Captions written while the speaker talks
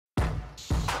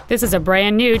This is a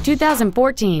brand new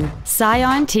 2014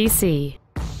 Scion TC.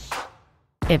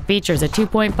 It features a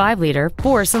 2.5-liter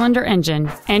 4-cylinder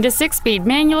engine and a 6-speed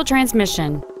manual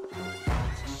transmission.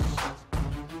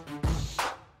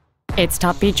 Its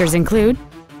top features include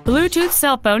Bluetooth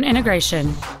cell phone integration,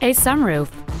 a sunroof,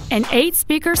 an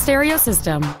 8-speaker stereo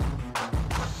system,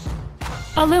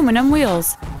 aluminum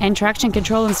wheels, and traction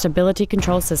control and stability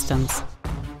control systems.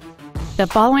 The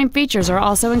following features are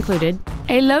also included: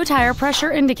 a low tire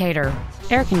pressure indicator,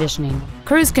 air conditioning,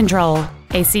 cruise control,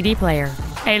 a CD player,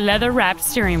 a leather-wrapped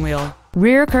steering wheel,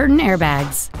 rear curtain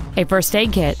airbags, a first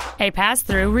aid kit, a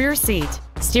pass-through rear seat,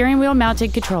 steering wheel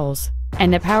mounted controls,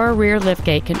 and the power rear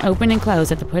liftgate can open and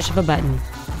close at the push of a button.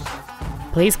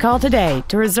 Please call today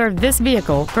to reserve this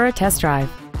vehicle for a test drive.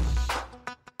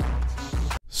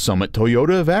 Summit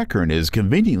Toyota of Akron is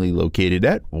conveniently located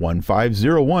at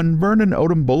 1501 Vernon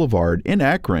Odom Boulevard in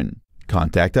Akron.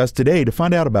 Contact us today to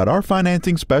find out about our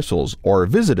financing specials or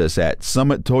visit us at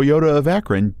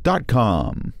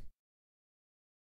summittoyotaofakron.com.